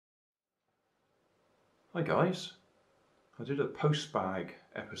Hi guys, I did a PostBag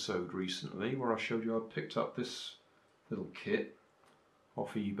episode recently where I showed you I picked up this little kit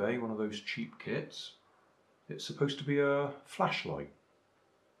off eBay, one of those cheap kits. It's supposed to be a flashlight,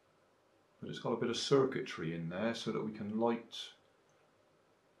 but it's got a bit of circuitry in there so that we can light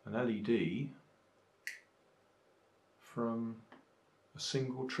an LED from a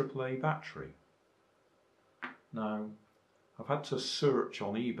single AAA battery. Now, I've had to search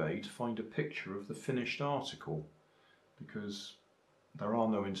on eBay to find a picture of the finished article because there are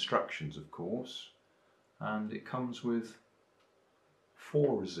no instructions, of course, and it comes with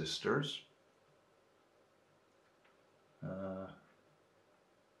 4 resistors,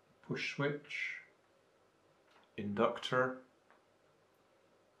 push switch, inductor,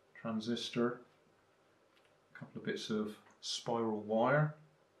 transistor, a couple of bits of spiral wire,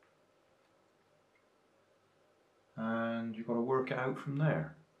 and you've got to work it out from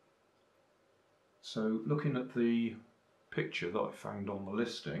there. So looking at the picture that I found on the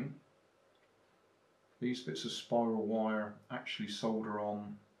listing, these bits of spiral wire actually solder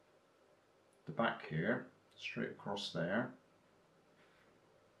on the back here, straight across there.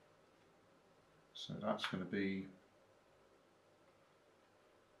 So that's going to be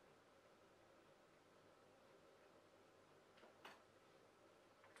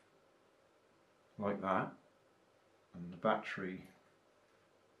like that, and the battery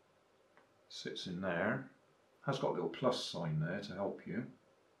sits in there. Has got a little plus sign there to help you.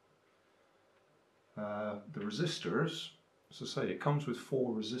 The resistors, as I say, it comes with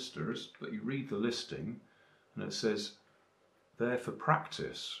 4 resistors, but you read the listing and it says they're for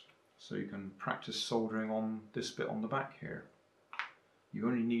practice, so you can practice soldering on this bit on the back here. You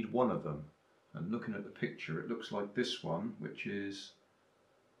only need one of them, and looking at the picture it looks like this one, which is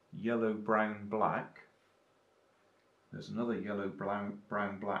yellow, brown, black. There's another yellow, brown,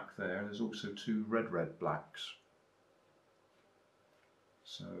 black there. There's also 2 red, blacks.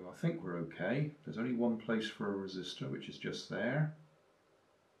 So I think we're okay. There's only one place for a resistor, which is just there.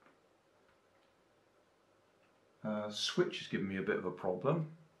 Switch is giving me a bit of a problem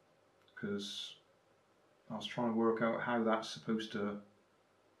because I was trying to work out how that's supposed to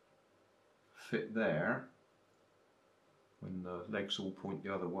fit there when the legs all point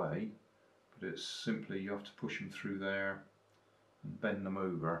the other way, but it's simply you have to push them through there and bend them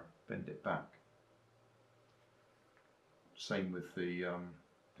over, bend it back. Same with the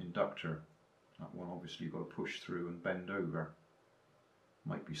inductor. That one obviously you've got to push through and bend over.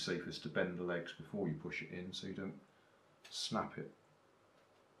 Might be safest to bend the legs before you push it in so you don't snap it.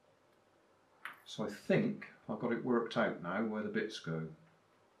 So I think I've got it worked out now where the bits go.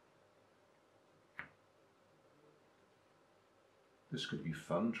 This could be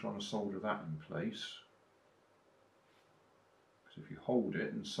fun, trying to solder that in place. Because if you hold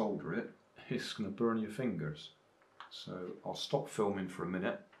it and solder it, it's going to burn your fingers. So I'll stop filming for a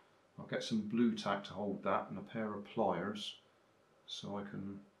minute. I'll get some blue tack to hold that and a pair of pliers so I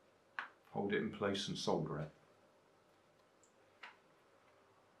can hold it in place and solder it.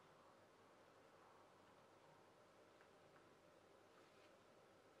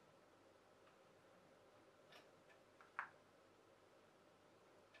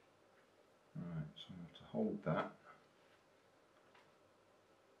 Right, so I have to hold that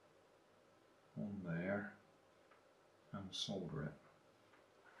on there and solder it.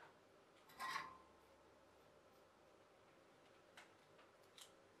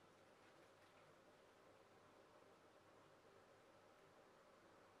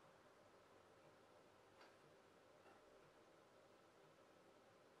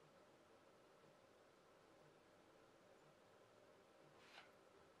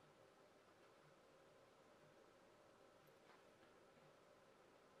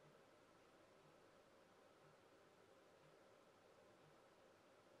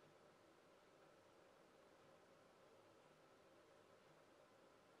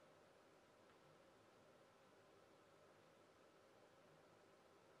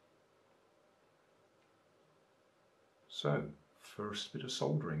 So, first bit of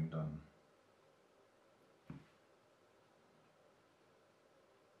soldering done.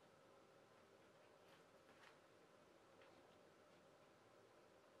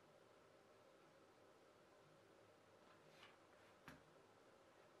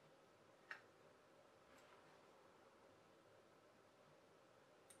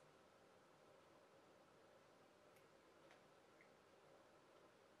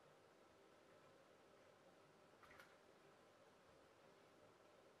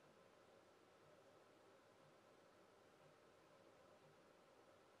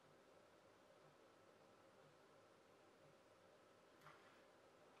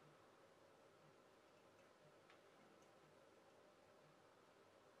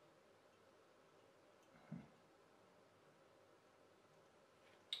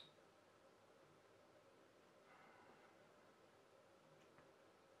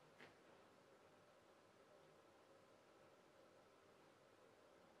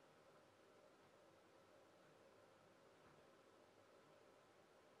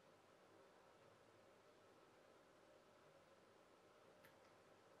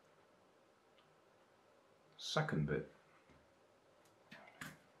 second bit.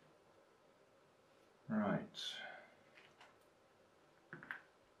 Right.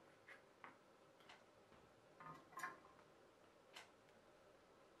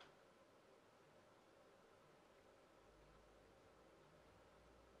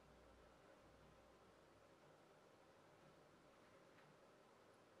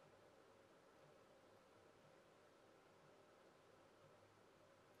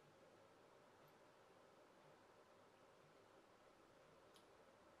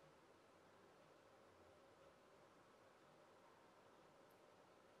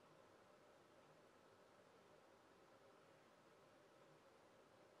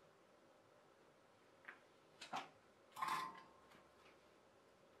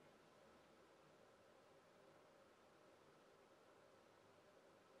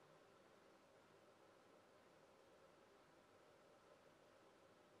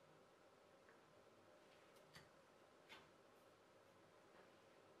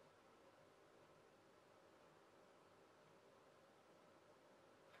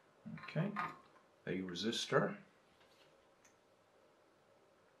 Okay, a resistor.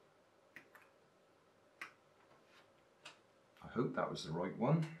 I hope that was the right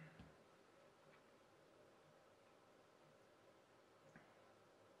one.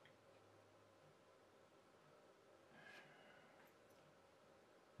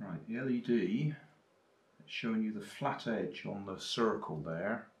 Right, the LED, it's showing you the flat edge on the circle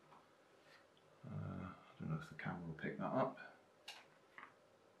there. I don't know if the camera will pick that up.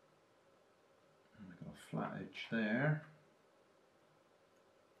 And we've got a flat edge there.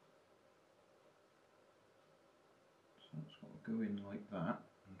 So it's got to go in like that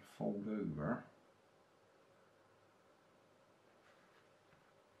and fold over.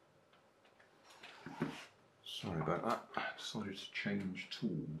 Sorry about that, I decided to change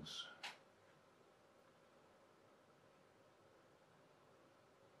tools.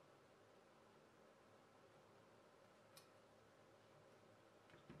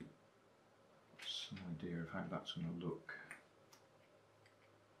 Some idea of how that's going to look.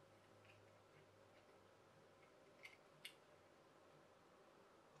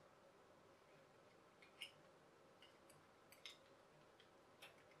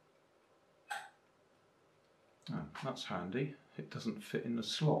 Oh, that's handy. It doesn't fit in the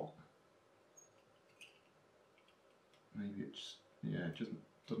slot. Maybe it's, yeah, it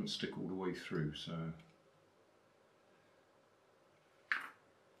doesn't stick all the way through, so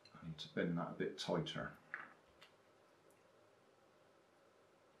I need to bend that a bit tighter.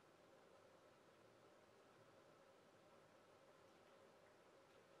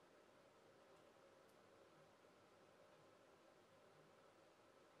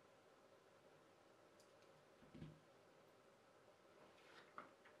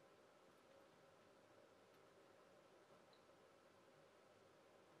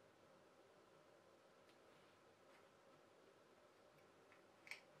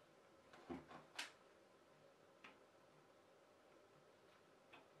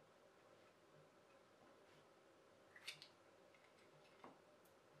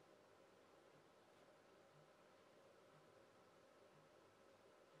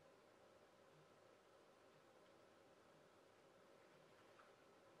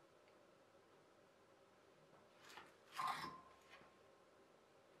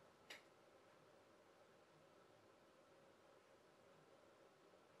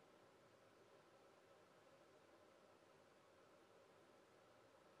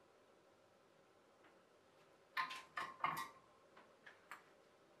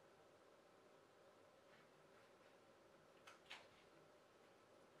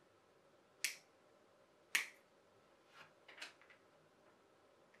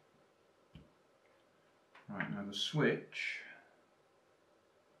 Right, now the switch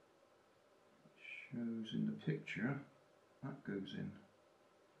shows in the picture, that goes in.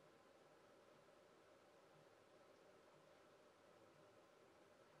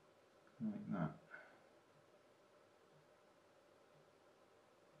 Like that.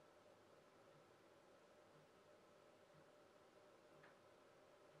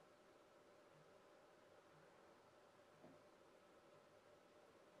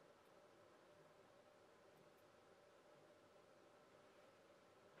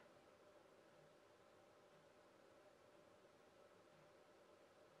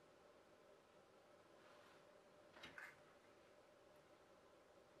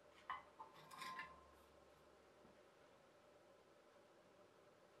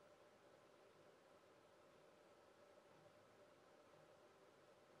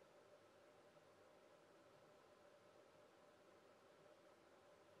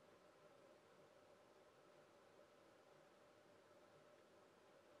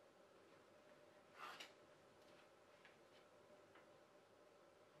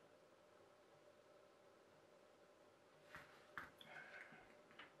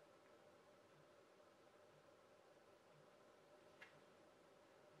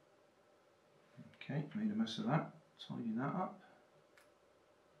 Okay, made a mess of that. Tidying that up.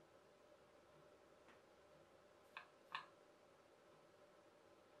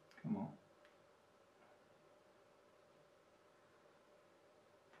 Come on.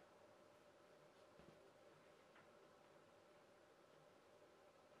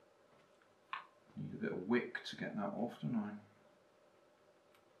 Need a bit of wick to get that off, don't I?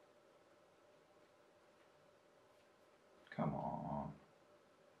 Come on.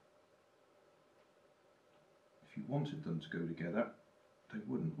 If you wanted them to go together, they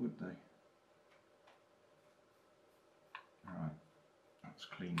wouldn't, would they? Right, let's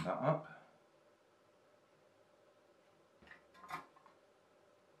clean that up.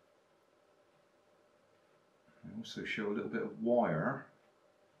 I also show a little bit of wire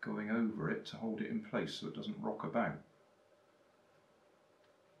going over it to hold it in place so it doesn't rock about.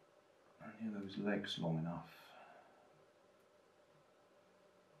 And here those legs long enough.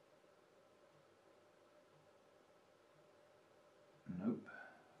 Nope.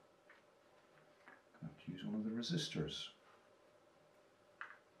 Gonna have to use one of the resistors.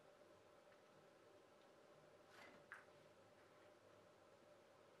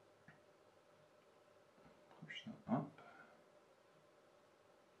 Push that up.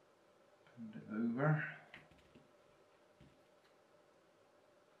 Bend it over.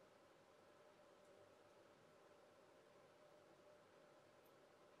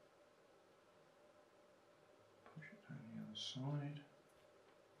 Push it down the other side.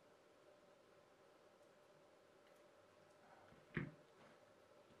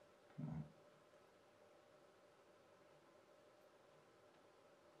 Come on.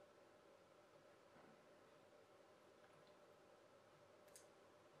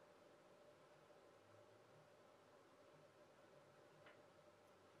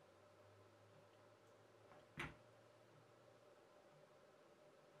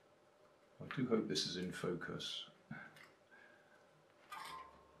 I do hope this is in focus.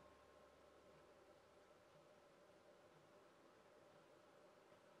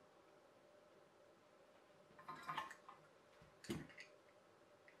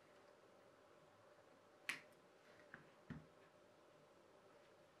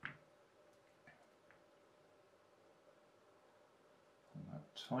 Pull that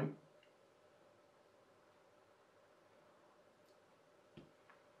tight.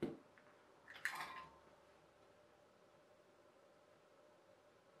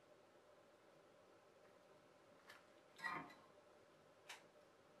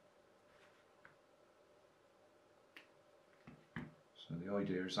 So the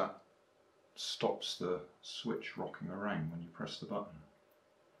idea is that stops the switch rocking around when you press the button.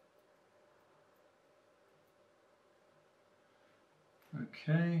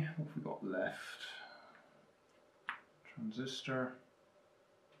 Okay, what have we got left? Transistor.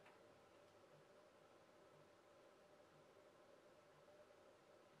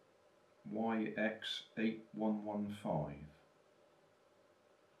 YX8115.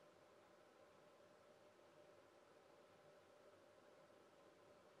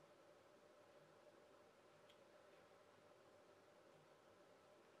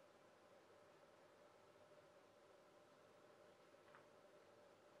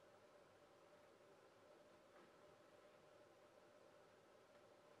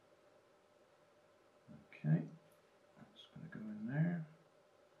 Okay, that's going to go in there.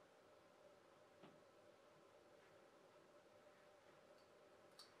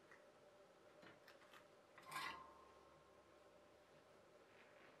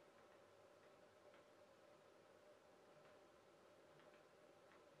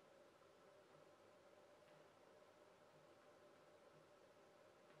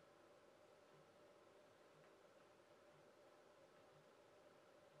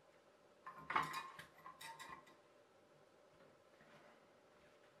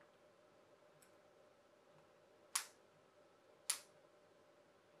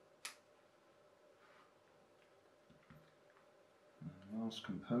 Last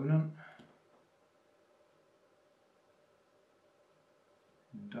component,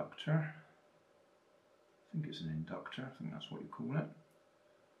 inductor. I think it's an inductor, I think that's what you call it.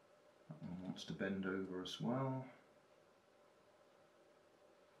 That one wants to bend over as well.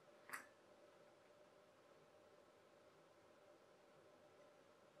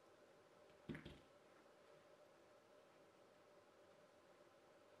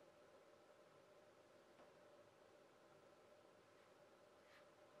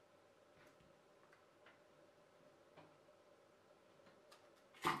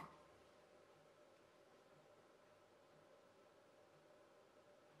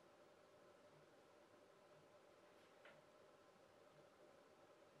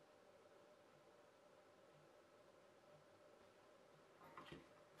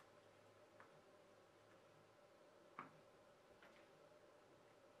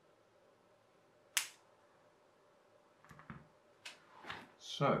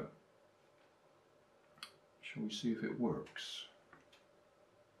 So, shall we see if it works?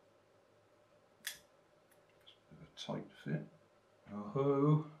 It's a bit of a tight fit.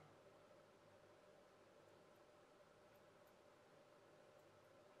 Oh-ho!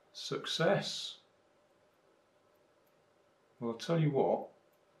 Success! Well, I'll tell you what,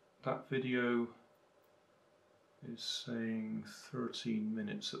 that video is saying 13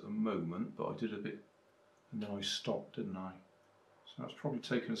 minutes at the moment, but I did a bit and then I stopped, didn't I? So that's probably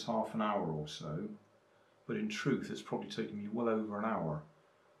taken us half an hour or so, but in truth it's probably taken me well over an hour,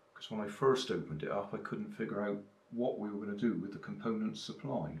 because when I first opened it up I couldn't figure out what we were going to do with the components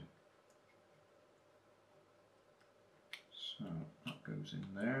supplied. So that goes in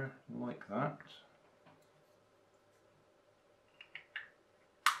there like that.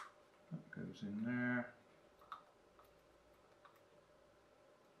 That goes in there.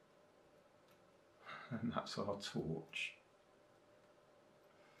 And that's our torch.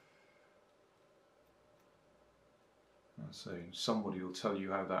 I'm saying somebody will tell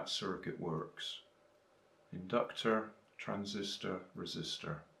you how that circuit works. Inductor, transistor,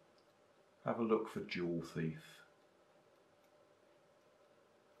 resistor. Have a look for Joule Thief.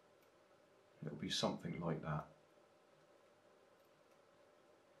 It'll be something like that.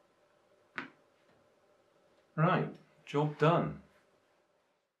 Right, job done.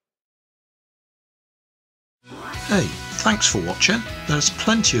 Hey, thanks for watching. There's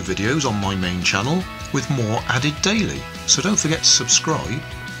plenty of videos on my main channel with more added daily, so don't forget to subscribe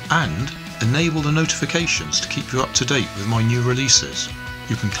and enable the notifications to keep you up to date with my new releases.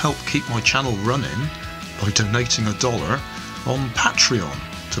 You can help keep my channel running by donating $1 on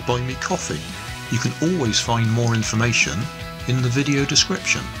Patreon to buy me coffee. You can always find more information in the video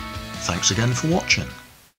description. Thanks again for watching.